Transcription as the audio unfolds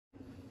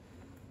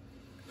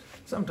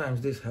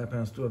Sometimes this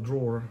happens to a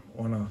drawer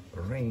on a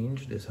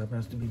range. This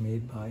happens to be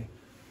made by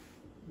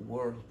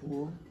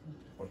Whirlpool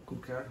or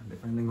Cooker,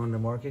 depending on the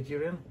market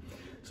you're in.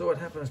 So what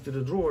happens to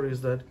the drawer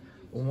is that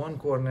one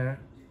corner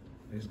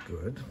is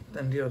good,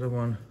 then the other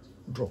one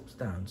drops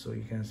down. So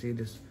you can see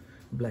this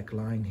black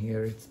line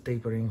here, it's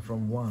tapering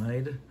from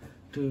wide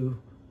to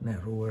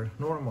narrower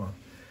normal.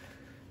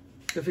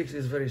 The fix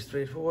is very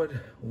straightforward.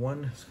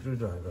 One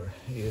screwdriver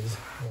is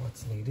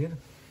what's needed.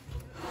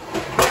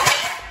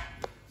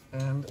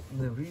 And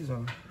the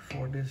reason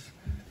for this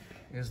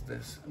is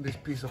this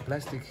piece of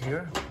plastic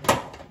here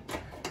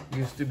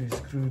used to be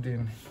screwed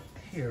in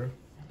here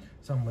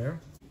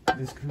somewhere.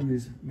 The screw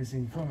is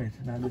missing from it.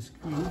 Now the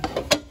screw,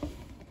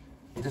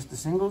 just a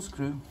single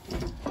screw,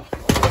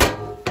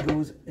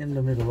 goes in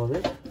the middle of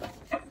it,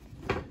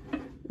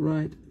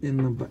 right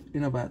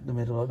in about the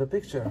middle of the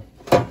picture.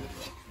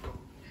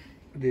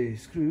 The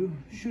screw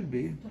should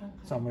be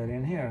somewhere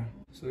in here.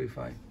 So if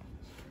I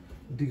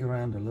dig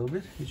around a little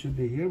bit, it should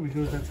be here,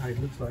 because that's how it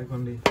looks like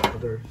on the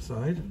other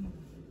side.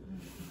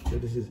 So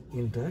this is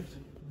intact.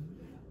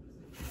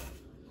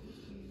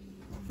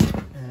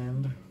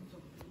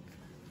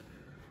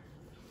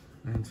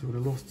 And so the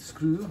lost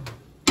screw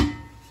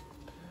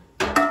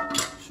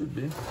should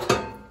be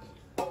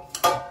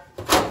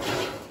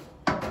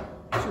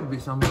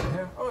somewhere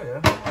here. Oh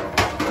yeah,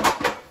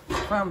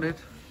 found it.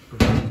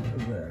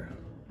 There.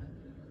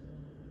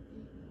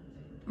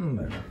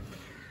 There.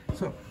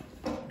 So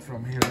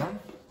from here on,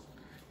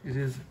 it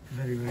is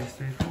very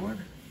straightforward.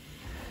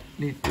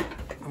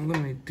 I'm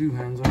gonna need two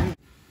hands on it.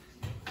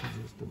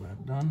 Just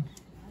about done.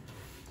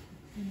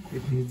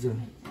 It needs a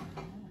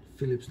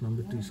Phillips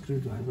 #2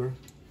 screwdriver.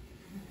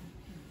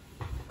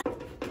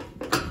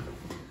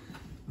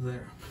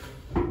 There.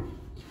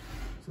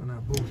 So now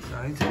both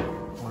sides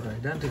are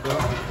identical,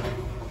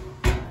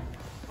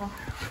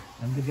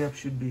 and the gap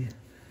should be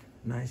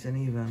nice and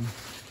even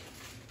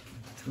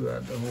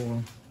throughout the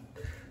whole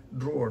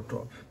drawer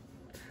top.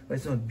 But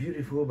it's not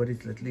beautiful, but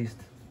it's at least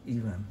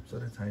even. So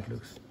that's how it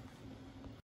looks.